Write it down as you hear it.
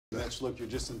Koch, look, you're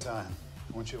just in time.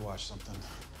 I want you to watch something.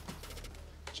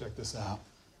 Check this out.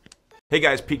 Hey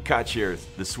guys, Pete Koch here,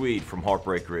 the Swede from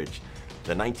Heartbreak Ridge,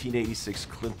 the 1986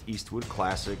 Clint Eastwood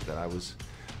classic that I was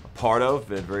a part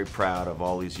of, and very proud of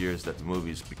all these years that the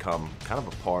movie's become kind of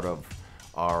a part of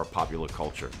our popular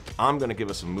culture. I'm going to give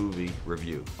us a movie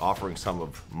review, offering some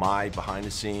of my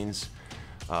behind-the-scenes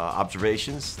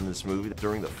observations in this movie.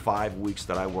 During the 5 weeks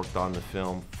that I worked on the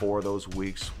film, 4 of those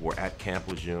weeks were at Camp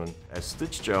Lejeune. As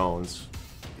Stitch Jones,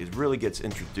 it really gets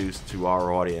introduced to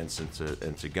our audience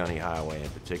and to Gunny Highway in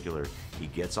particular. He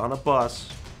gets on a bus,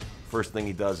 first thing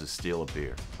he does is steal a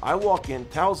beer. I walk in,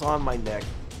 towel's on my neck,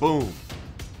 boom,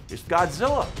 it's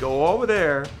Godzilla. Go over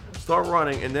there, start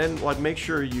running, and then like make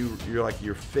sure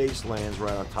your face lands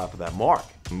right on top of that mark.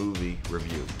 Movie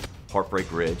review.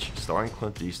 Heartbreak Ridge, starring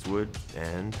Clint Eastwood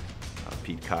and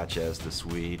Pete Koch as the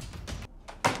Swede.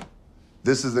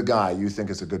 This is the guy you think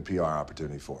is a good PR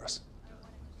opportunity for us.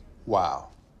 Wow.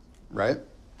 Right?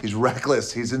 He's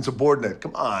reckless, he's insubordinate,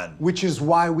 come on. Which is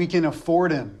why we can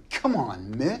afford him. Come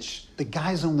on, Mitch. The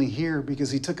guy's only here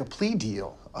because he took a plea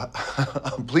deal. A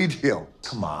plea deal?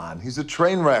 Come on, he's a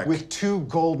train wreck. With 2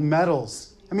 gold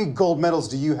medals. How many gold medals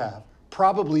do you have?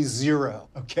 Probably 0,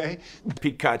 okay?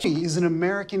 Pete Koch. He is an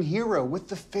American hero with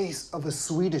the face of a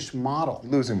Swedish model.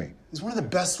 You're losing me. He's one of the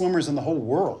best swimmers in the whole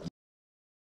world.